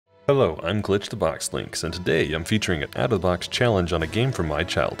Hello, I'm Glitch the Box Links, and today I'm featuring an out-of-the-box challenge on a game from my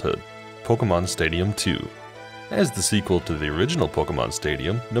childhood, Pokémon Stadium 2. As the sequel to the original Pokémon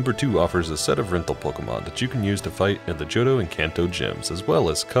Stadium, number 2 offers a set of rental Pokémon that you can use to fight in the Johto and Kanto Gyms, as well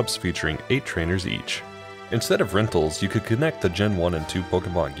as cups featuring 8 trainers each. Instead of rentals, you could connect the Gen 1 and 2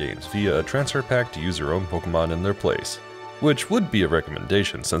 Pokémon games via a transfer pack to use your own Pokémon in their place. Which would be a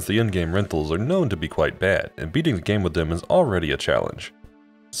recommendation since the in-game rentals are known to be quite bad, and beating the game with them is already a challenge.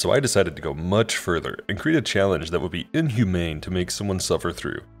 So I decided to go much further and create a challenge that would be inhumane to make someone suffer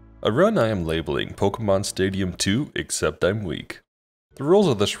through. A run I am labeling Pokémon Stadium 2 except I'm weak. The rules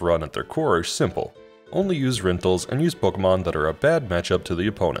of this run at their core are simple. Only use rentals and use Pokémon that are a bad matchup to the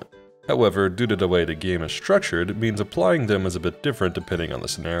opponent. However, due to the way the game is structured, it means applying them is a bit different depending on the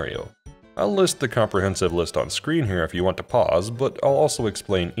scenario. I'll list the comprehensive list on screen here if you want to pause, but I'll also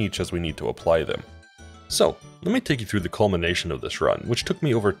explain each as we need to apply them. So, let me take you through the culmination of this run, which took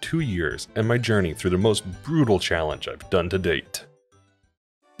me over 2 years, and my journey through the most brutal challenge I've done to date.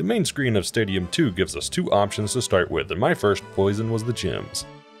 The main screen of Stadium 2 gives us 2 options to start with, and my first poison was the gyms.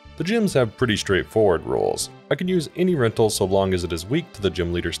 The gyms have pretty straightforward rules. I can use any rental so long as it is weak to the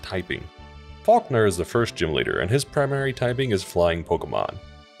gym leader's typing. Faulkner is the first gym leader, and his primary typing is Flying Pokemon.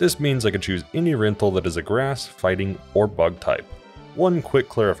 This means I can choose any rental that is a Grass, Fighting, or Bug type. One quick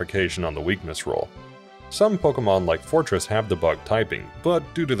clarification on the weakness roll. Some Pokemon like Fortress have the Bug typing, but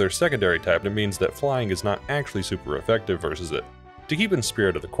due to their secondary type it means that Flying is not actually super effective versus it. To keep in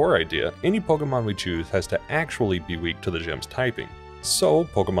spirit of the core idea, any Pokemon we choose has to actually be weak to the gym's typing. So,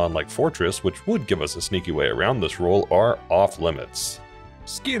 Pokemon like Fortress, which would give us a sneaky way around this rule, are off limits.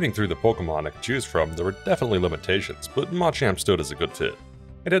 Scanning through the Pokemon I could choose from, there were definitely limitations, but Machamp stood as a good fit.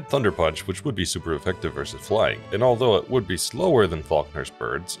 It had Thunder Punch, which would be super effective versus Flying, and although it would be slower than Faulkner's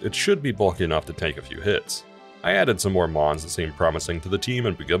birds, it should be bulky enough to take a few hits. I added some more Mons that seemed promising to the team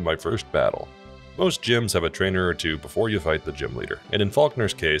and began my first battle. Most gyms have a trainer or 2 before you fight the gym leader, and in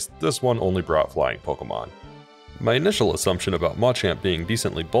Faulkner's case, this one only brought Flying Pokemon. My initial assumption about Machamp being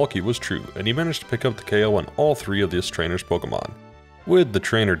decently bulky was true, and he managed to pick up the KO on all 3 of this trainer's Pokemon. With the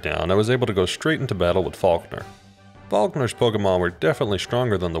trainer down, I was able to go straight into battle with Faulkner. Faulkner's Pokemon were definitely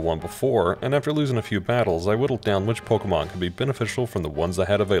stronger than the one before, and after losing a few battles, I whittled down which Pokemon could be beneficial from the ones I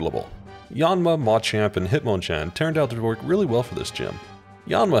had available. Yanma, Machamp, and Hitmonchan turned out to work really well for this gym.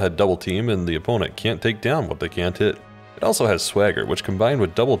 Yanma had Double Team, and the opponent can't take down what they can't hit. It also has Swagger, which combined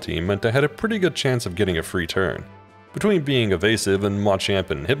with Double Team meant I had a pretty good chance of getting a free turn. Between being evasive and Machamp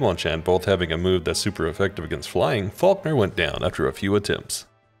and Hitmonchan both having a move that's super effective against Flying, Faulkner went down after a few attempts.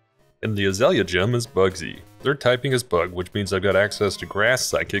 In the Azalea gym is Bugsy. Their typing is Bug, which means I've got access to Grass,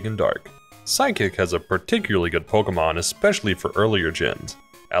 Psychic, and Dark. Psychic has a particularly good Pokemon, especially for earlier gens.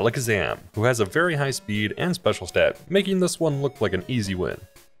 Alakazam, who has a very high speed and special stat, making this one look like an easy win.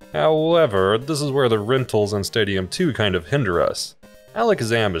 However, this is where the rentals in Stadium 2 kind of hinder us.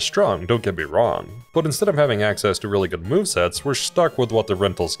 Alakazam is strong, don't get me wrong, but instead of having access to really good movesets, we're stuck with what the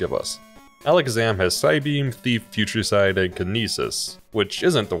rentals give us. Alakazam has Psybeam, Thief, Future Sight, and Kinesis, which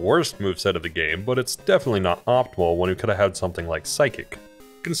isn't the worst moveset of the game, but it's definitely not optimal when we could have had something like Psychic.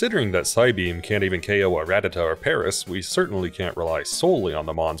 Considering that Psybeam can't even KO a Rattata or Paris, we certainly can't rely solely on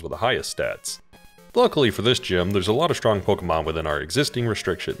the Mons with the highest stats. Luckily for this gym, there's a lot of strong Pokemon within our existing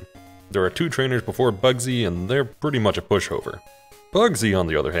restriction. There are 2 trainers before Bugsy, and they're pretty much a pushover. Bugsy, on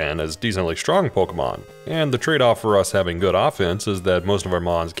the other hand, has decently strong Pokemon, and the trade-off for us having good offense is that most of our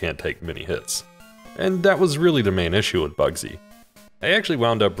Mons can't take many hits. And that was really the main issue with Bugsy. I actually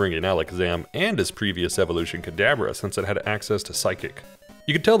wound up bringing Alakazam and his previous evolution Kadabra since it had access to Psychic.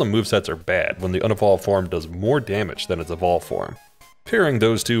 You can tell the movesets are bad when the unevolved form does more damage than its evolved form. Pairing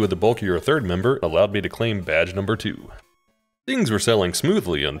those 2 with the bulkier 3rd member allowed me to claim badge number 2. Things were selling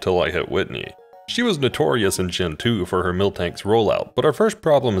smoothly until I hit Whitney. She was notorious in Gen 2 for her Miltank's rollout, but our first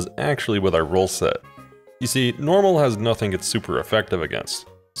problem is actually with our roll set. You see, Normal has nothing it's super effective against,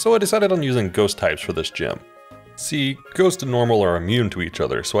 so I decided on using Ghost types for this gym. See, Ghost and Normal are immune to each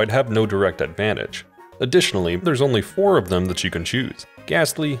other, so I'd have no direct advantage. Additionally, there's only 4 of them that you can choose: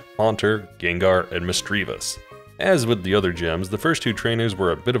 Ghastly, Haunter, Gengar, and Misdreavus. As with the other gyms, the first 2 trainers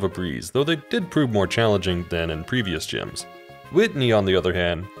were a bit of a breeze, though they did prove more challenging than in previous gyms. Whitney, on the other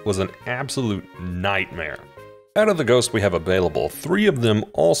hand, was an absolute nightmare. Out of the ghosts we have available, 3 of them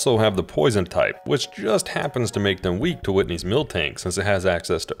also have the poison type, which just happens to make them weak to Whitney's Miltank since it has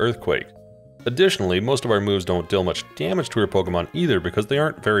access to Earthquake. Additionally, most of our moves don't deal much damage to her Pokemon either because they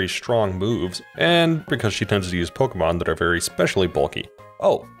aren't very strong moves, and because she tends to use Pokemon that are very specially bulky.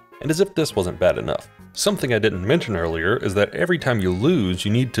 Oh, And as if this wasn't bad enough, something I didn't mention earlier is that every time you lose,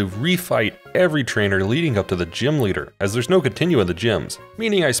 you need to refight every trainer leading up to the gym leader, as there's no continue in the gyms,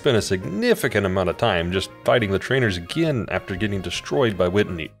 meaning I spent a significant amount of time just fighting the trainers again after getting destroyed by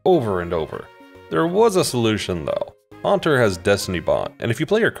Whitney over and over. There was a solution though. Haunter has Destiny Bond, and if you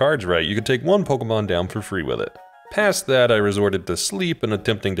play your cards right, you can take one Pokemon down for free with it. Past that, I resorted to sleep and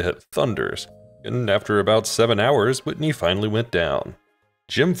attempting to hit Thunders, and after about 7 hours, Whitney finally went down.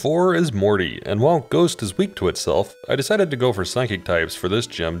 Gym 4 is Morty, and while Ghost is weak to itself, I decided to go for Psychic types for this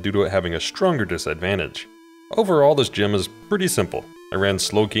gym due to it having a stronger disadvantage. Overall, this gym is pretty simple. I ran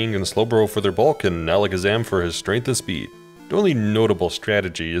Slowking and Slowbro for their bulk and Alakazam for his strength and speed. The only notable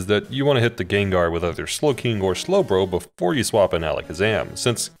strategy is that you want to hit the Gengar with either Slowking or Slowbro before you swap in Alakazam,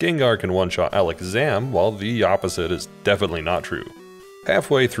 since Gengar can one-shot Alakazam while the opposite is definitely not true.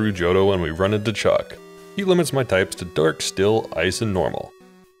 Halfway through Johto and we run into Chuck. He limits my types to Dark, Still, Ice, and Normal.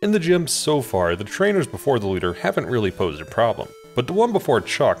 In the gym so far, the trainers before the leader haven't really posed a problem, but the one before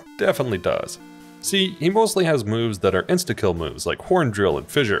Chuck definitely does. See, he mostly has moves that are insta-kill moves like Horn Drill and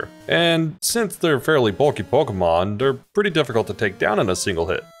Fissure, and since they're fairly bulky Pokemon, they're pretty difficult to take down in a single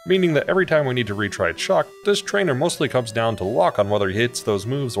hit, meaning that every time we need to retry Chuck, this trainer mostly comes down to luck on whether he hits those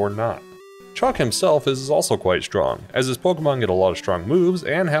moves or not. Chuck himself is also quite strong, as his Pokemon get a lot of strong moves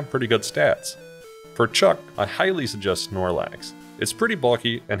and have pretty good stats. For Chuck, I highly suggest Snorlax. It's pretty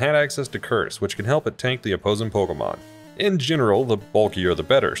bulky and had access to Curse, which can help it tank the opposing Pokemon. In general, the bulkier the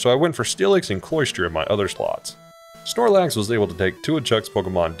better, so I went for Steelix and Cloyster in my other slots. Snorlax was able to take 2 of Chuck's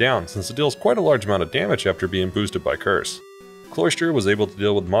Pokemon down since it deals quite a large amount of damage after being boosted by Curse. Cloyster was able to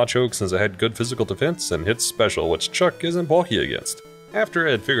deal with Machoke since it had good physical defense and hits special, which Chuck isn't bulky against. After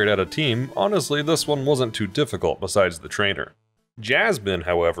I had figured out a team, honestly this one wasn't too difficult besides the trainer. Jasmine,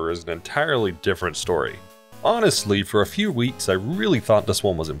 however, is an entirely different story. Honestly, for a few weeks I really thought this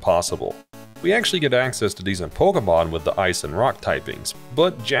one was impossible. We actually get access to decent Pokemon with the Ice and Rock typings,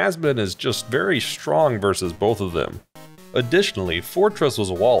 but Jasmine is just very strong versus both of them. Additionally, Fortress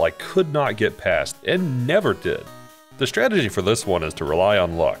was a wall I could not get past, and never did. The strategy for this one is to rely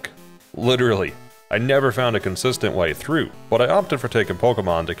on luck. Literally, I never found a consistent way through, but I opted for taking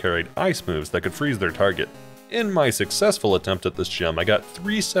Pokemon that carried ice moves that could freeze their target. In my successful attempt at this gym, I got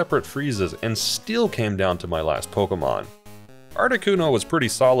 3 separate freezes and still came down to my last Pokemon. Articuno was pretty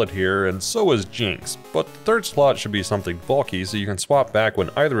solid here, and so was Jinx, but the third slot should be something bulky so you can swap back when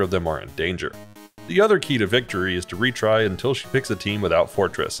either of them are in danger. The other key to victory is to retry until she picks a team without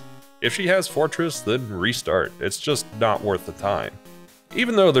Fortress. If she has Fortress, then restart, it's just not worth the time.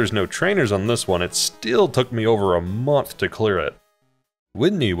 Even though there's no trainers on this one, it still took me over a month to clear it.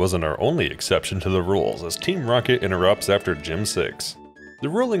 Whitney wasn't our only exception to the rules, as Team Rocket interrupts after Gym 6. The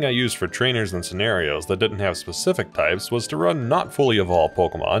ruling I used for trainers and scenarios that didn't have specific types was to run not fully evolved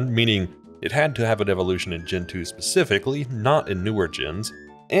Pokemon, meaning it had to have an evolution in Gen 2 specifically, not in newer gens,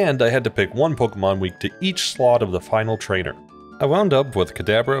 and I had to pick one Pokemon weak to each slot of the final trainer. I wound up with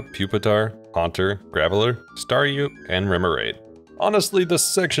Kadabra, Pupitar, Haunter, Graveler, Staryu, and Remoraid. Honestly, this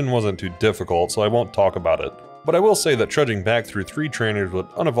section wasn't too difficult, so I won't talk about it. But I will say that trudging back through 3 trainers with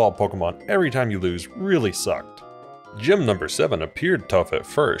unevolved Pokemon every time you lose really sucked. Gym number 7 appeared tough at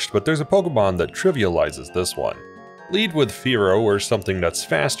first, but there's a Pokemon that trivializes this one. Lead with Fearow or something that's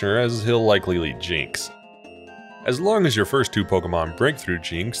faster, as he'll likely lead Jinx. As long as your first 2 Pokemon break through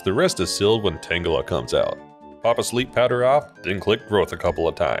Jinx, the rest is sealed when Tangela comes out. Pop a Sleep Powder off, then click Growth a couple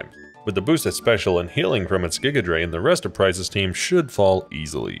of times. With the boosted special and healing from its Giga Drain, the rest of Price's team should fall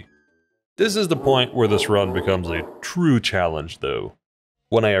easily. This is the point where this run becomes a true challenge though.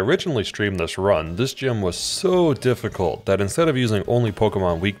 When I originally streamed this run, this gym was so difficult that instead of using only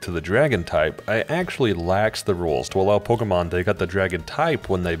Pokemon weak to the Dragon type, I actually laxed the rules to allow Pokemon that got the Dragon type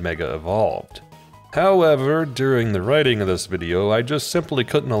when they Mega Evolved. However, during the writing of this video, I just simply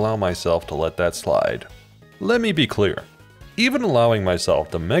couldn't allow myself to let that slide. Let me be clear. Even allowing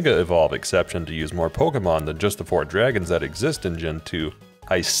myself the Mega Evolve exception to use more Pokemon than just the 4 dragons that exist in Gen 2,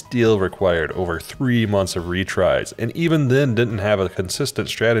 I still required over 3 months of retries, and even then didn't have a consistent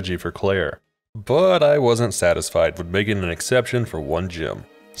strategy for Claire. But I wasn't satisfied with making an exception for one gym.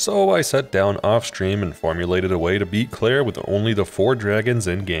 So I sat down off stream and formulated a way to beat Claire with only the 4 dragons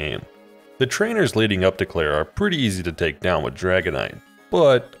in game. The trainers leading up to Claire are pretty easy to take down with Dragonite,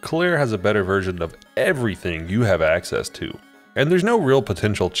 but Claire has a better version of everything you have access to, and there's no real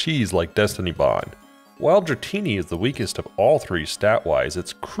potential cheese like Destiny Bond. While Dratini is the weakest of all 3 stat-wise,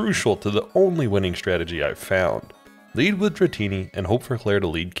 it's crucial to the only winning strategy I've found. Lead with Dratini and hope for Claire to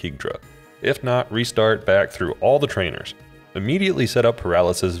lead Kingdra. If not, restart back through all the trainers. Immediately set up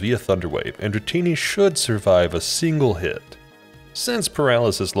Paralysis via Thunderwave, and Dratini should survive a single hit. Since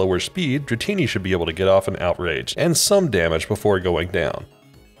paralysis lowers speed, Dratini should be able to get off an outrage and some damage before going down.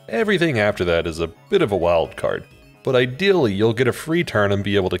 Everything after that is a bit of a wild card, but ideally you'll get a free turn and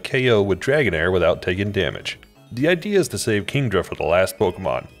be able to KO with Dragonair without taking damage. The idea is to save Kingdra for the last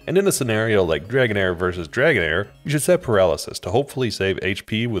Pokemon, and in a scenario like Dragonair vs Dragonair, you should set Paralysis to hopefully save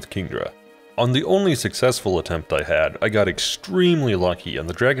HP with Kingdra. On the only successful attempt I had, I got extremely lucky and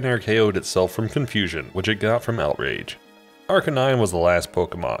the Dragonair KO'd itself from Confusion, which it got from Outrage. Arcanine was the last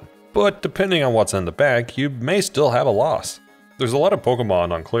Pokemon, but depending on what's in the back, you may still have a loss. There's a lot of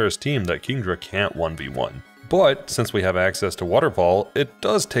Pokemon on Claire's team that Kingdra can't 1v1, but since we have access to Waterfall, it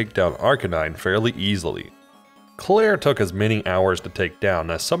does take down Arcanine fairly easily. Claire took as many hours to take down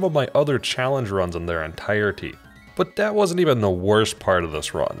as some of my other challenge runs in their entirety, but that wasn't even the worst part of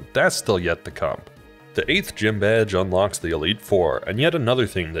this run, that's still yet to come. The 8th gym badge unlocks the Elite Four, and yet another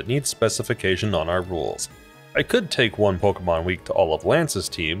thing that needs specification on our rules. I could take one Pokemon week to all of Lance's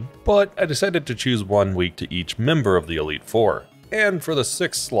team, but I decided to choose one week to each member of the Elite Four, and for the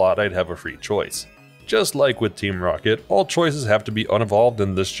 6th slot I'd have a free choice. Just like with Team Rocket, all choices have to be unevolved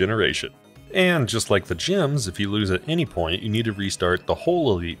in this generation. And just like the gyms, if you lose at any point, you need to restart the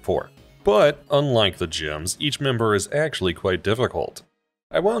whole Elite Four. But unlike the gyms, each member is actually quite difficult.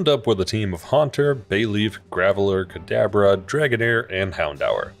 I wound up with a team of Haunter, Bayleaf, Graveler, Kadabra, Dragonair, and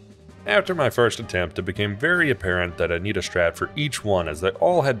Houndour. After my first attempt, it became very apparent that I need a strat for each one as they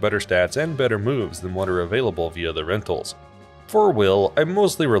all had better stats and better moves than what are available via the rentals. For Will, I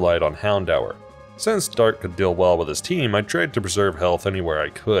mostly relied on Houndour. Since Dart could deal well with his team, I tried to preserve health anywhere I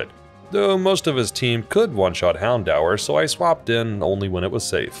could. Though most of his team could one-shot Houndour, so I swapped in only when it was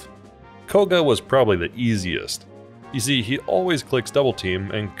safe. Koga was probably the easiest. You see, he always clicks double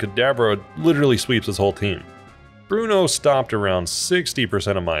team, and Kadabra literally sweeps his whole team. Bruno stopped around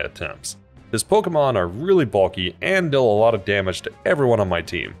 60% of my attempts. His Pokemon are really bulky and deal a lot of damage to everyone on my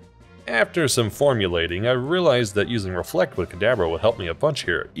team. After some formulating, I realized that using Reflect with Kadabra would help me a bunch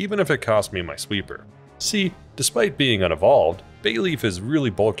here, even if it cost me my sweeper. See, despite being unevolved, Bayleaf is really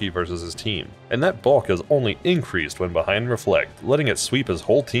bulky versus his team, and that bulk is only increased when behind Reflect, letting it sweep his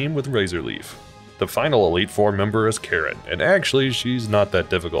whole team with Razor Leaf. The final Elite Four member is Karen, and actually she's not that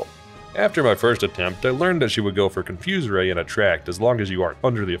difficult. After my first attempt, I learned that she would go for Confuse Ray and Attract as long as you aren't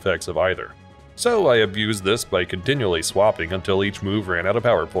under the effects of either. So I abused this by continually swapping until each move ran out of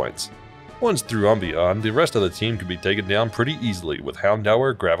power points. Once through Umbreon, the rest of the team could be taken down pretty easily with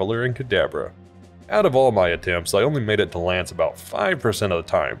Houndour, Graveler, and Kadabra. Out of all my attempts, I only made it to Lance about 5% of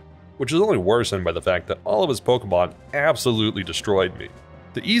the time, which is only worsened by the fact that all of his Pokemon absolutely destroyed me.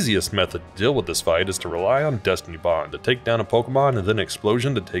 The easiest method to deal with this fight is to rely on Destiny Bond to take down a Pokemon and then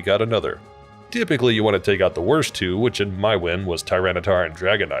Explosion to take out another. Typically you want to take out the worst two, which in my win was Tyranitar and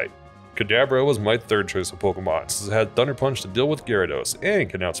Dragonite. Kadabra was my third choice of Pokemon since it had Thunder Punch to deal with Gyarados and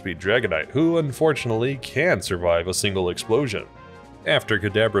can outspeed Dragonite, who unfortunately can survive a single explosion. After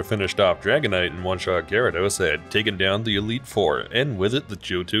Kadabra finished off Dragonite and one-shot Gyarados, I had taken down the Elite Four, and with it the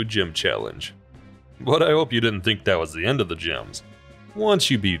Johto Gym Challenge. But I hope you didn't think that was the end of the gyms. Once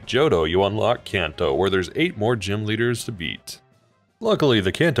you beat Johto, you unlock Kanto, where there's 8 more gym leaders to beat. Luckily,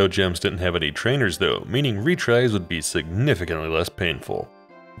 the Kanto gyms didn't have any trainers though, meaning retries would be significantly less painful.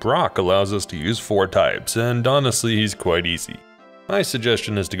 Brock allows us to use 4 types, and honestly he's quite easy. My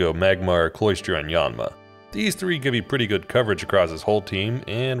suggestion is to go Magmar, Cloyster, and Yanma. These 3 give you pretty good coverage across his whole team,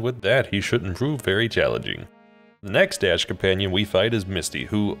 and with that he shouldn't prove very challenging. The next Ash companion we fight is Misty,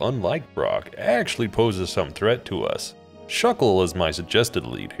 who, unlike Brock, actually poses some threat to us. Shuckle is my suggested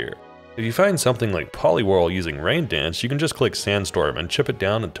lead here. If you find something like Poliwhirl using Rain Dance, you can just click Sandstorm and chip it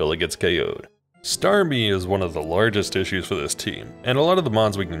down until it gets KO'd. Starmie is one of the largest issues for this team, and a lot of the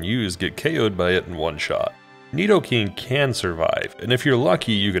mons we can use get KO'd by it in one shot. Nidoking can survive, and if you're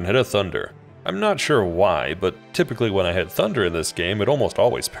lucky you can hit a Thunder. I'm not sure why, but typically when I hit Thunder in this game it almost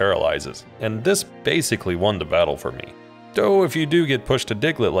always paralyzes, and this basically won the battle for me. Though if you do get pushed to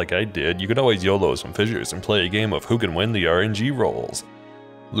Diglett like I did, you can always YOLO some fissures and play a game of who can win the RNG rolls.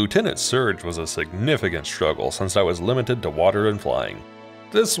 Lieutenant Surge was a significant struggle since I was limited to water and flying.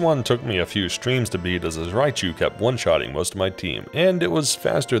 This one took me a few streams to beat as his Raichu kept one-shotting most of my team, and it was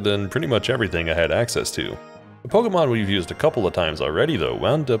faster than pretty much everything I had access to. The Pokemon we've used a couple of times already though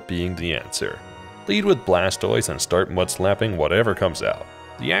wound up being the answer. Lead with Blastoise and start mud-slapping whatever comes out.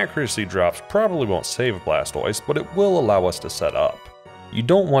 The accuracy drops probably won't save Blastoise, but it will allow us to set up. You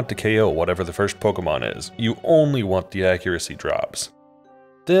don't want to KO whatever the first Pokemon is, you only want the accuracy drops.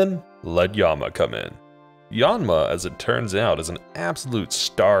 Then, let Yanma come in. Yanma, as it turns out, is an absolute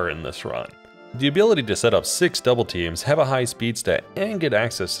star in this run. The ability to set up 6 double teams, have a high speed stat, and get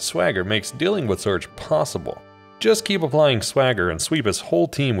access to Swagger makes dealing with Surge possible. Just keep applying swagger and sweep his whole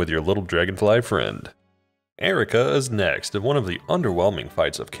team with your little dragonfly friend. Erica is next in one of the underwhelming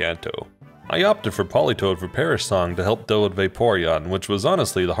fights of Kanto. I opted for Politoed for Perish Song to help deal with Vaporeon, which was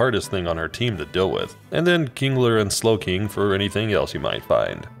honestly the hardest thing on her team to deal with, and then Kingler and Slowking for anything else you might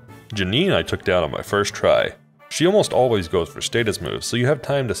find. Janine I took down on my first try. She almost always goes for status moves, so you have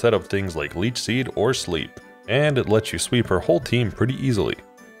time to set up things like Leech Seed or Sleep, and it lets you sweep her whole team pretty easily.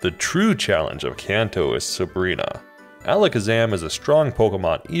 The true challenge of Kanto is Sabrina. Alakazam is a strong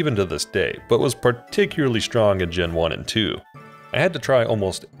Pokemon even to this day, but was particularly strong in Gen 1 and 2. I had to try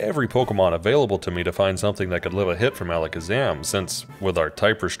almost every Pokemon available to me to find something that could live a hit from Alakazam, since with our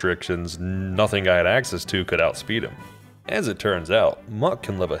type restrictions, nothing I had access to could outspeed him. As it turns out, Muck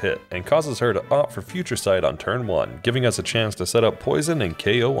can live a hit, and causes her to opt for Future Sight on turn 1, giving us a chance to set up Poison and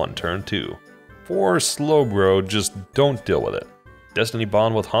KO on turn 2. For Slowbro, just don't deal with it. Destiny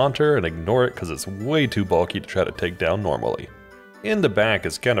Bond with Haunter and ignore it because it's way too bulky to try to take down normally. In the back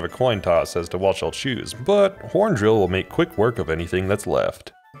is kind of a coin toss as to what I'll choose, but Horn Drill will make quick work of anything that's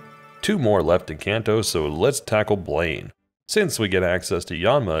left. 2 more left in Kanto, so let's tackle Blaine. Since we get access to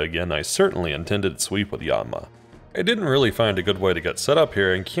Yanma again, I certainly intended to sweep with Yanma. I didn't really find a good way to get set up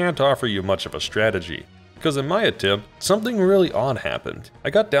here and can't offer you much of a strategy, because in my attempt, something really odd happened.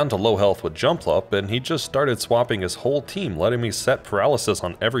 I got down to low health with Jumplup and he just started swapping his whole team, letting me set paralysis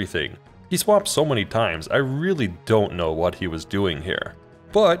on everything. He swapped so many times, I really don't know what he was doing here.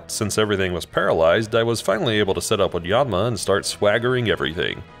 But since everything was paralyzed, I was finally able to set up with Yanma and start swaggering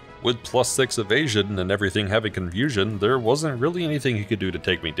everything. With +6 evasion and everything having confusion, there wasn't really anything he could do to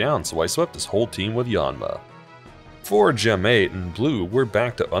take me down, so I swept his whole team with Yanma. For Gem 8 and Blue, we're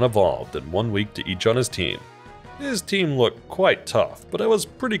back to unevolved and 1 week to each on his team. His team looked quite tough, but I was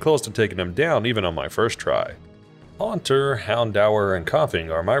pretty close to taking him down even on my first try. Haunter, Houndour, and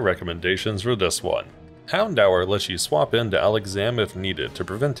Coughing are my recommendations for this one. Houndour lets you swap into Alakazam if needed to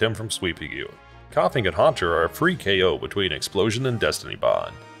prevent him from sweeping you. Coughing and Haunter are a free KO between Explosion and Destiny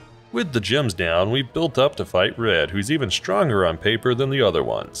Bond. With the gems down, we built up to fight Red, who's even stronger on paper than the other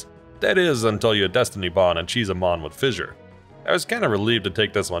ones. That is, until you Destiny Bond and Cheesemon with Fissure. I was kinda relieved to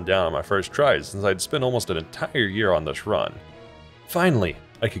take this one down on my first try since I'd spent almost an entire year on this run. Finally,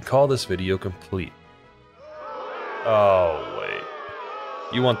 I can call this video complete. Oh wait,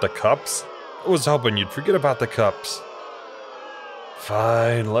 you want the cups? I was hoping you'd forget about the cups.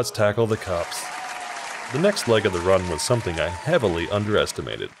 Fine, let's tackle the cups. The next leg of the run was something I heavily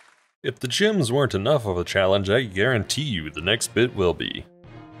underestimated. If the gyms weren't enough of a challenge, I guarantee you the next bit will be.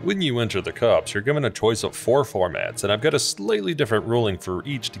 When you enter the cups, you're given a choice of 4 formats, and I've got a slightly different ruling for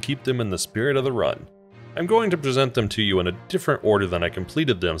each to keep them in the spirit of the run. I'm going to present them to you in a different order than I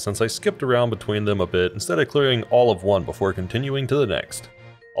completed them since I skipped around between them a bit instead of clearing all of one before continuing to the next.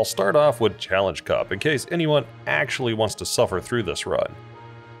 I'll start off with Challenge Cup in case anyone actually wants to suffer through this run.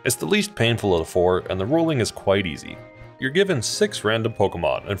 It's the least painful of the 4 and the ruling is quite easy. You're given 6 random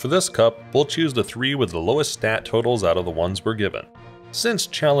Pokemon, and for this cup, we'll choose the 3 with the lowest stat totals out of the ones we're given. Since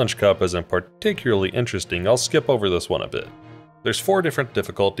Challenge Cup isn't particularly interesting, I'll skip over this one a bit. There's 4 different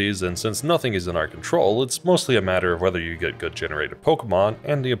difficulties, and since nothing is in our control, it's mostly a matter of whether you get good generated Pokemon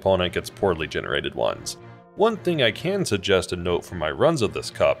and the opponent gets poorly generated ones. One thing I can suggest and note from my runs of this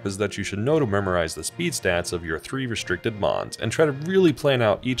cup is that you should know to memorize the speed stats of your 3 restricted mons and try to really plan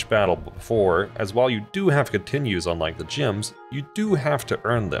out each battle before, as while you do have continues unlike the gyms, you do have to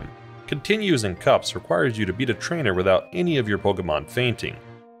earn them. Continues in cups requires you to beat a trainer without any of your Pokemon fainting.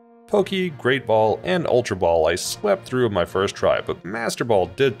 Poké, Great Ball, and Ultra Ball I swept through in my first try, but Master Ball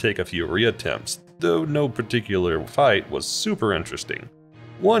did take a few reattempts, though no particular fight was super interesting.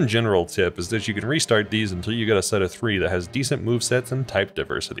 One general tip is that you can restart these until you get a set of 3 that has decent movesets and type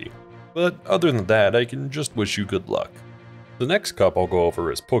diversity. But other than that, I can just wish you good luck. The next cup I'll go over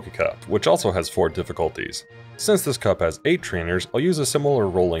is Poké Cup, which also has 4 difficulties. Since this cup has 8 trainers, I'll use a similar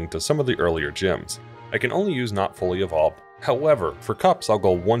rolling to some of the earlier gyms. I can only use not fully evolved. However, for cups I'll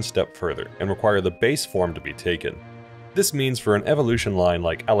go one step further and require the base form to be taken. This means for an evolution line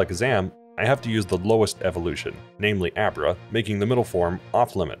like Alakazam, I have to use the lowest evolution, namely Abra, making the middle form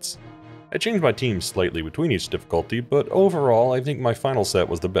off limits. I changed my team slightly between each difficulty, but overall I think my final set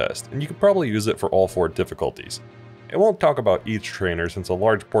was the best, and you could probably use it for all 4 difficulties. I won't talk about each trainer since a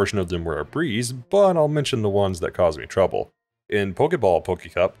large portion of them were a breeze, but I'll mention the ones that caused me trouble. In Pokeball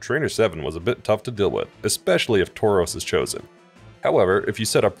Poké Cup, Trainer 7 was a bit tough to deal with, especially if Tauros is chosen. However, if you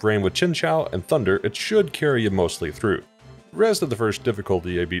set up Rain with Chinchou and Thunder, it should carry you mostly through. The rest of the first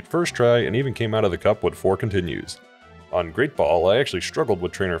difficulty I beat first try and even came out of the cup with 4 continues. On Great Ball, I actually struggled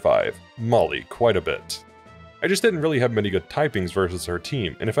with Trainer 5, Molly, quite a bit. I just didn't really have many good typings versus her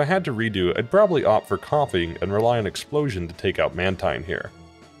team, and if I had to redo, I'd probably opt for Coughing and rely on Explosion to take out Mantine here.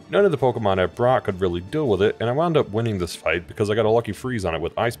 None of the Pokemon I brought could really deal with it, and I wound up winning this fight because I got a lucky freeze on it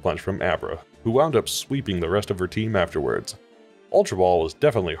with Ice Punch from Abra, who wound up sweeping the rest of her team afterwards. Ultra Ball was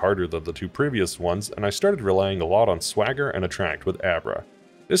definitely harder than the two previous ones, and I started relying a lot on Swagger and Attract with Abra.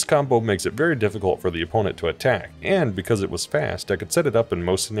 This combo makes it very difficult for the opponent to attack, and because it was fast, I could set it up in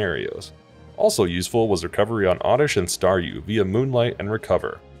most scenarios. Also useful was Recovery on Oddish and Staryu via Moonlight and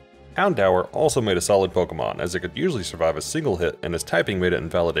Recover. Houndour also made a solid Pokemon, as it could usually survive a single hit, and its typing made it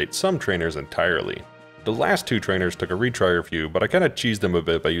invalidate some trainers entirely. The last two trainers took a retry or few, but I kinda cheesed them a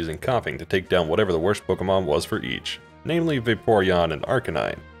bit by using Coughing to take down whatever the worst Pokemon was for each, namely Vaporeon and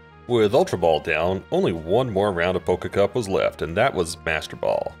Arcanine. With Ultra Ball down, only one more round of Pokecup was left, and that was Master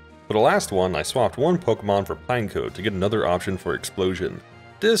Ball. For the last one, I swapped one Pokemon for Pinecoat to get another option for Explosion.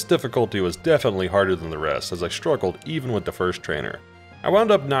 This difficulty was definitely harder than the rest, as I struggled even with the first trainer. I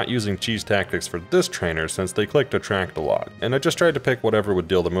wound up not using cheese tactics for this trainer since they clicked Attract a lot, and I just tried to pick whatever would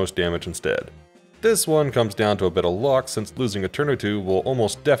deal the most damage instead. This one comes down to a bit of luck, since losing a turn or two will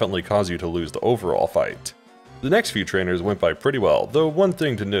almost definitely cause you to lose the overall fight. The next few trainers went by pretty well, though one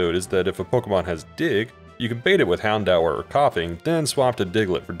thing to note is that if a Pokemon has Dig, you can bait it with Houndour or Coughing, then swap to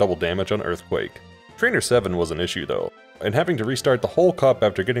Diglett for double damage on Earthquake. Trainer 7 was an issue though, and having to restart the whole cup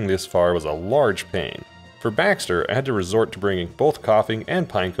after getting this far was a large pain. For Baxter, I had to resort to bringing both Coughing and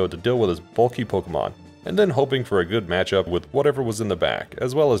Pinecoat to deal with his bulky Pokemon, and then hoping for a good matchup with whatever was in the back,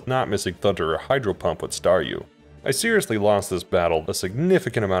 as well as not missing Thunder or Hydro Pump with Staryu. I seriously lost this battle a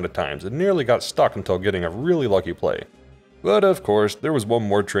significant amount of times and nearly got stuck until getting a really lucky play. But of course, there was one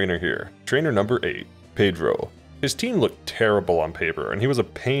more trainer here, trainer number 8, Pedro. His team looked terrible on paper, and he was a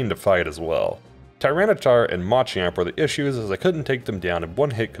pain to fight as well. Tyranitar and Machamp were the issues, as I couldn't take them down in one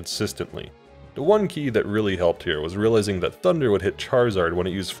hit consistently. The one key that really helped here was realizing that Thunder would hit Charizard when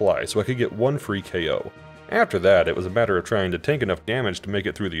it used Fly, so I could get one free KO. After that, it was a matter of trying to tank enough damage to make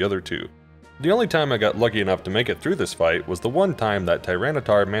it through the other two. The only time I got lucky enough to make it through this fight was the one time that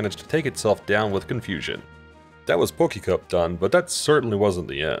Tyranitar managed to take itself down with Confusion. That was Pokecup done, but that certainly wasn't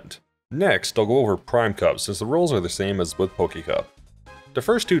the end. Next, I'll go over Prime Cup since the rules are the same as with Pokecup. The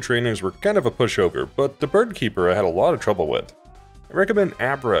first two trainers were kind of a pushover, but the Bird Keeper I had a lot of trouble with. I recommend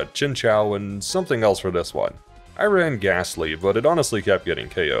Abra, Chinchou, and something else for this one. I ran Ghastly, but it honestly kept getting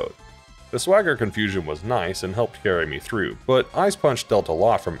KO'd. The Swagger Confusion was nice and helped carry me through, but Ice Punch dealt a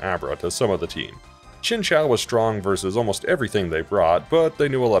lot from Abra to some of the team. Chinchou was strong versus almost everything they brought, but they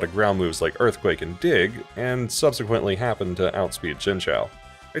knew a lot of ground moves like Earthquake and Dig, and subsequently happened to outspeed Chinchou.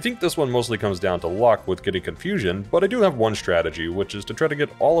 I think this one mostly comes down to luck with getting Confusion, but I do have one strategy, which is to try to get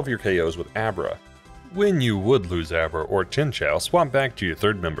all of your KOs with Abra. When you would lose Abra or Chinchou, swap back to your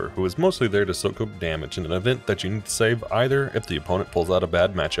third member, who is mostly there to soak up damage in an event that you need to save either if the opponent pulls out a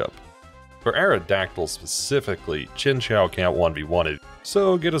bad matchup. For Aerodactyl specifically, Chinchou can't 1v1 it,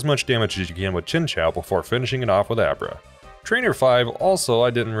 so get as much damage as you can with Chinchou before finishing it off with Abra. Trainer 5 also I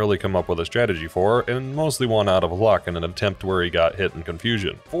didn't really come up with a strategy for, and mostly won out of luck in an attempt where he got hit in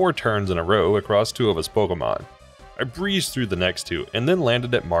Confusion, 4 turns in a row across 2 of his Pokemon. I breezed through the next 2, and then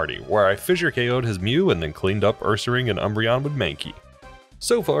landed at Marty, where I Fissure KO'd his Mew and then cleaned up Ursaring and Umbreon with Mankey.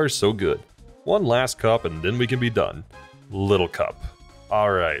 So far, so good. One last cup and then we can be done. Little Cup.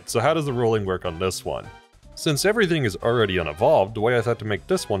 Alright, so how does the rolling work on this one? Since everything is already unevolved, the way I thought to make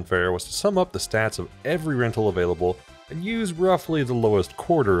this one fair was to sum up the stats of every rental available and use roughly the lowest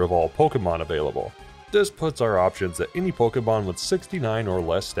quarter of all Pokemon available. This puts our options at any Pokemon with 69 or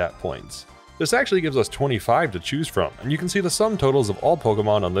less stat points. This actually gives us 25 to choose from, and you can see the sum totals of all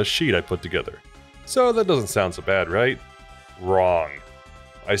Pokemon on this sheet I put together. So that doesn't sound so bad, right? Wrong.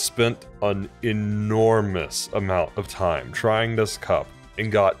 I spent an enormous amount of time trying this cup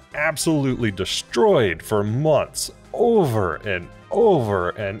and got absolutely destroyed for months, over and over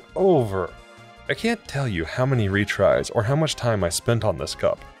and over. I can't tell you how many retries or how much time I spent on this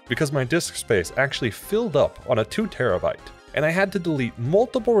cup, because my disk space actually filled up on a 2 terabyte. And I had to delete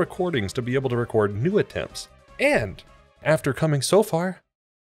multiple recordings to be able to record new attempts. And after coming so far,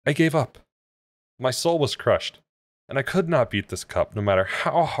 I gave up. My soul was crushed, and I could not beat this cup no matter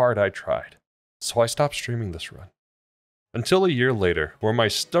how hard I tried. So I stopped streaming this run. Until a year later, where my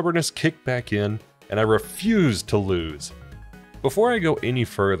stubbornness kicked back in, and I refused to lose. Before I go any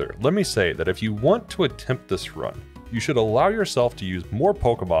further, let me say that if you want to attempt this run, you should allow yourself to use more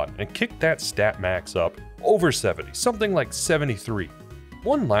Pokemon and kick that stat max up over 70, something like 73.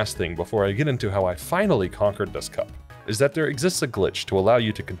 One last thing before I get into how I finally conquered this cup, is that there exists a glitch to allow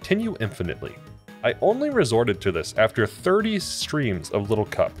you to continue infinitely. I only resorted to this after 30 streams of Little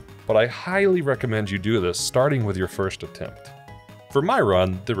Cup, but I highly recommend you do this starting with your first attempt. For my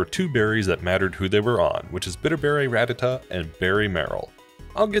run, there were 2 berries that mattered who they were on, which is Bitterberry Rattata and Berry Marill.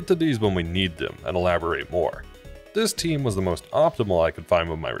 I'll get to these when we need them and elaborate more. This team was the most optimal I could find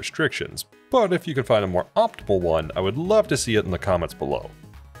with my restrictions, but if you can find a more optimal one, I would love to see it in the comments below.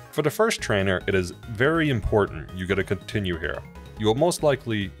 For the first trainer, it is very important you get a continue here. You will most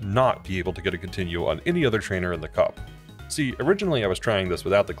likely not be able to get a continue on any other trainer in the cup. See, originally I was trying this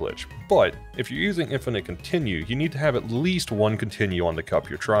without the glitch, but if you're using infinite continue, you need to have at least 1 continue on the cup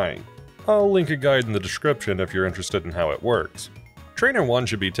you're trying. I'll link a guide in the description if you're interested in how it works. Trainer 1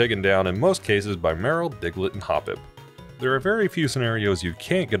 should be taken down in most cases by Marill, Diglett, and Hoppip. There are very few scenarios you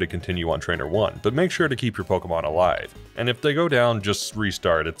can't get a continue on Trainer 1, but make sure to keep your Pokemon alive, and if they go down, just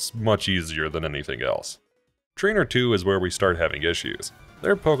restart, it's much easier than anything else. Trainer 2 is where we start having issues.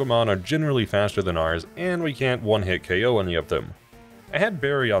 Their Pokemon are generally faster than ours, and we can't one-hit KO any of them. I had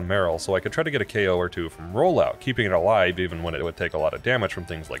Berry on Marill so I could try to get a KO or 2 from Rollout, keeping it alive even when it would take a lot of damage from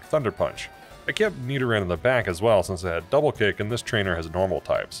things like Thunder Punch. I kept Nidoran in the back as well since it had Double Kick and this trainer has normal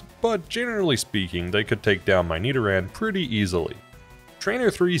types, but generally speaking they could take down my Nidoran pretty easily. Trainer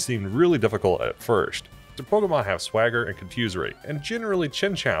 3 seemed really difficult at first. Their Pokemon have Swagger and Confuse Ray, and generally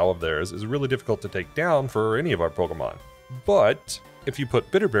Chinchou of theirs is really difficult to take down for any of our Pokemon. But if you put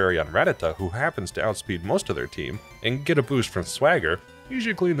Bitterberry on Rattata, who happens to outspeed most of their team, and get a boost from Swagger, you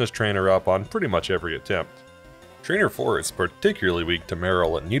should clean this trainer up on pretty much every attempt. Trainer 4 is particularly weak to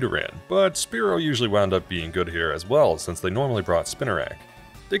Marill and Nidoran, but Spearow usually wound up being good here as well since they normally brought Spinarak.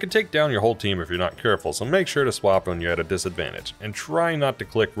 They can take down your whole team if you're not careful, so make sure to swap when you're at a disadvantage, and try not to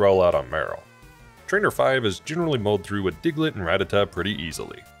click Rollout on Marill. Trainer 5 is generally mowed through with Diglett and Rattata pretty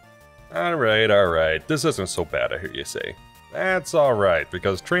easily. Alright, this isn't so bad I hear you say. That's alright,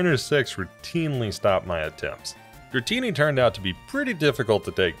 because Trainer 6 routinely stopped my attempts. Dratini turned out to be pretty difficult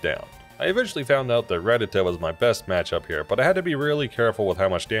to take down. I eventually found out that Rattata was my best matchup here, but I had to be really careful with how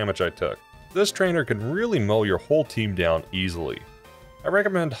much damage I took. This trainer can really mow your whole team down easily. I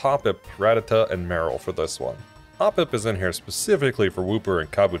recommend Hoppip, Rattata, and Marill for this one. Hoppip is in here specifically for Wooper and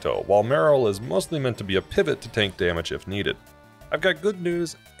Kabuto, while Marill is mostly meant to be a pivot to tank damage if needed. I've got good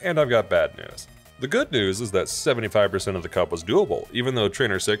news, and I've got bad news. The good news is that 75% of the cup was doable, even though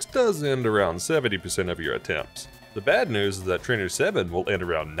Trainer 6 does end around 70% of your attempts. The bad news is that Trainer 7 will end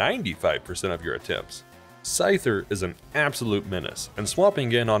around 95% of your attempts. Scyther is an absolute menace, and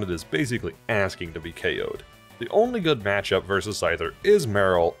swapping in on it is basically asking to be KO'd. The only good matchup versus Scyther is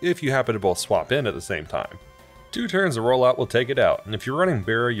Marill if you happen to both swap in at the same time. 2 turns of Rollout will take it out, and if you're running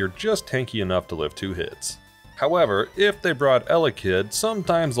Berry, you're just tanky enough to live 2 hits. However, if they brought Elekid,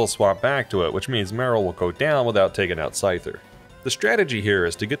 sometimes they'll swap back to it, which means Marill will go down without taking out Scyther. The strategy here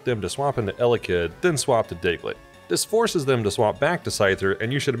is to get them to swap into Elekid, then swap to Diglett. This forces them to swap back to Scyther,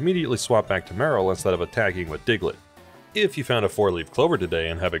 and you should immediately swap back to Marill instead of attacking with Diglett. If you found a 4-leaf clover today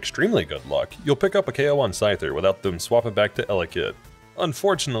and have extremely good luck, you'll pick up a KO on Scyther without them swapping back to Elekid.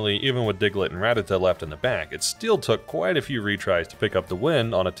 Unfortunately, even with Diglett and Rattata left in the back, it still took quite a few retries to pick up the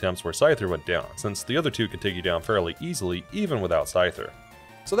win on attempts where Scyther went down, since the other 2 could take you down fairly easily even without Scyther.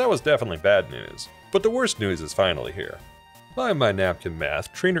 So that was definitely bad news. But the worst news is finally here. By my napkin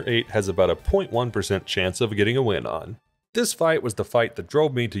math, Trainer 8 has about a 0.1% chance of getting a win on. This fight was the fight that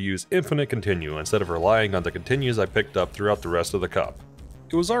drove me to use Infinite Continue instead of relying on the continues I picked up throughout the rest of the cup.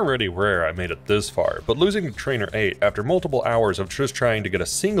 It was already rare I made it this far, but losing to Trainer 8 after multiple hours of just trying to get a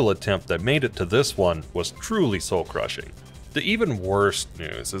single attempt that made it to this one was truly soul-crushing. The even worse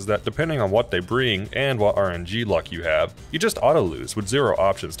news is that depending on what they bring and what RNG luck you have, you just auto-lose with 0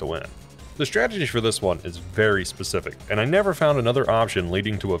 options to win. The strategy for this one is very specific, and I never found another option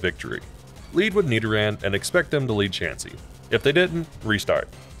leading to a victory. Lead with Nidoran and expect them to lead Chansey. If they didn't, restart.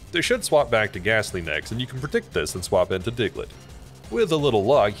 They should swap back to Ghastly next, and you can predict this and swap into Diglett. With a little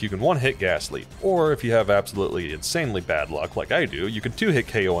luck, you can one-hit Ghastly, or if you have absolutely insanely bad luck like I do, you can 2-hit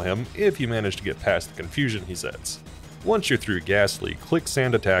KO him if you manage to get past the confusion he sets. Once you're through Ghastly, click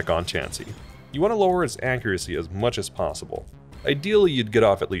Sand Attack on Chansey. You want to lower its accuracy as much as possible. Ideally, you'd get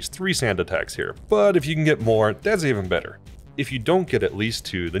off at least 3 Sand Attacks here, but if you can get more, that's even better. If you don't get at least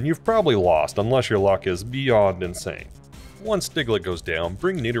 2, then you've probably lost unless your luck is beyond insane. Once Diglett goes down,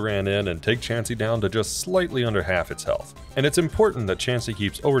 bring Nidoran in and take Chansey down to just slightly under half its health. And it's important that Chansey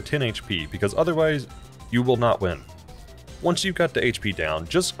keeps over 10 HP because otherwise, you will not win. Once you've got the HP down,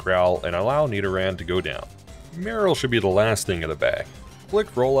 just growl and allow Nidoran to go down. Marill should be the last thing in the bag.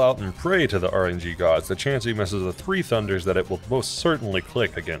 Click Rollout and pray to the RNG gods that Chansey misses the 3 thunders that it will most certainly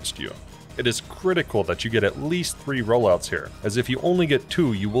click against you. It is critical that you get at least 3 rollouts here, as if you only get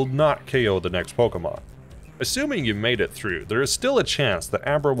 2 you will not KO the next Pokemon. Assuming you made it through, there is still a chance that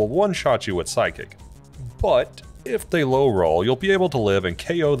Abra will one-shot you with Psychic. But if they low roll, you'll be able to live and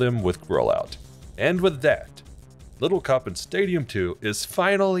KO them with Grill Out. And with that, Little Cup in Stadium 2 is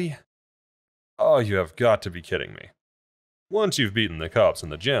finally... Oh, you have got to be kidding me. Once you've beaten the Cups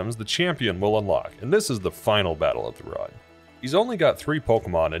and the gyms, the champion will unlock, and this is the final battle of the run. He's only got 3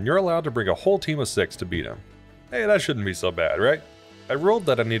 Pokemon, and you're allowed to bring a whole team of 6 to beat him. Hey, that shouldn't be so bad, right? I rolled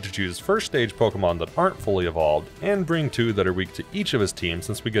that I need to choose first stage Pokemon that aren't fully evolved, and bring 2 that are weak to each of his teams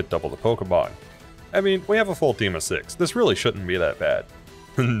since we get double the Pokemon. I mean, we have a full team of 6, this really shouldn't be that bad.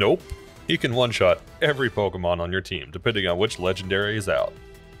 Nope. He can one-shot every Pokemon on your team, depending on which legendary is out.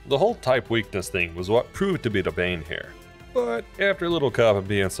 The whole type weakness thing was what proved to be the bane here. But after Little Cup and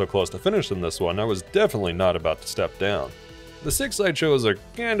being so close to finishing this one, I was definitely not about to step down. The 6 I chose are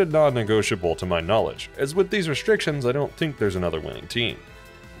kinda non-negotiable to my knowledge, as with these restrictions I don't think there's another winning team.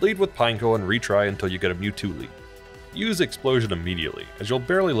 Lead with Pineco and retry until you get a Mewtwo lead. Use Explosion immediately, as you'll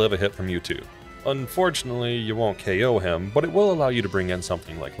barely live a hit from Mewtwo. Unfortunately, you won't KO him, but it will allow you to bring in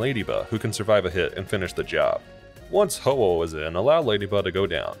something like Ladybug, who can survive a hit and finish the job. Once Ho-Oh is in, allow Ladybug to go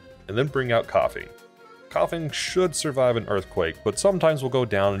down, and then bring out Coughing. Coughing should survive an Earthquake, but sometimes will go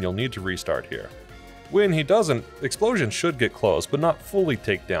down and you'll need to restart here. When he doesn't, Explosion should get close, but not fully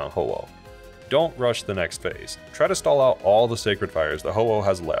take down Ho-Oh. Don't rush the next phase. Try to stall out all the Sacred Fires that Ho-Oh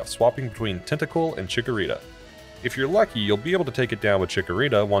has left, swapping between Tentacle and Chikorita. If you're lucky, you'll be able to take it down with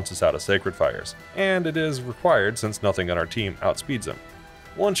Chikorita once it's out of Sacred Fires, and it is required since nothing on our team outspeeds him.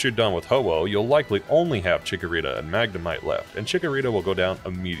 Once you're done with Ho-Oh, you'll likely only have Chikorita and Magnemite left, and Chikorita will go down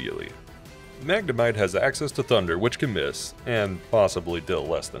immediately. Magnemite has access to Thunder, which can miss, and possibly deal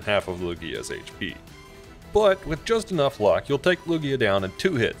less than half of Lugia's HP. But with just enough luck, you'll take Lugia down in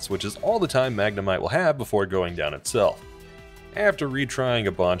 2 hits, which is all the time Magnemite will have before going down itself. After retrying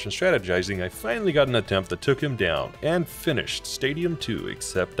a bunch and strategizing, I finally got an attempt that took him down, and finished Stadium 2,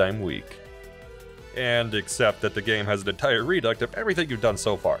 except I'm weak. And except that the game has an entire reduct of everything you've done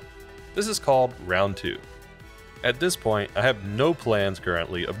so far. This is called Round 2. At this point, I have no plans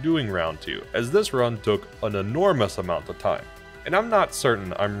currently of doing Round 2, as this run took an enormous amount of time, and I'm not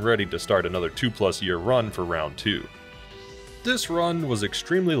certain I'm ready to start another 2+ year run for Round 2. This run was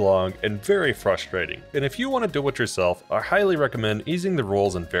extremely long and very frustrating, and if you want to do it yourself, I highly recommend easing the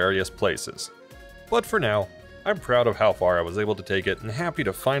rules in various places. But for now, I'm proud of how far I was able to take it and happy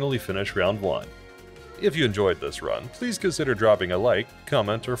to finally finish Round 1. If you enjoyed this run, please consider dropping a like,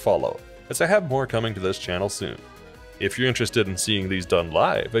 comment, or follow, as I have more coming to this channel soon. If you're interested in seeing these done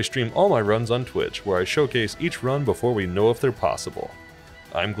live, I stream all my runs on Twitch, where I showcase each run before we know if they're possible.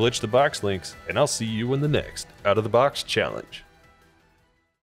 I'm Glitch the Box Links, and I'll see you in the next Out of the Box Challenge.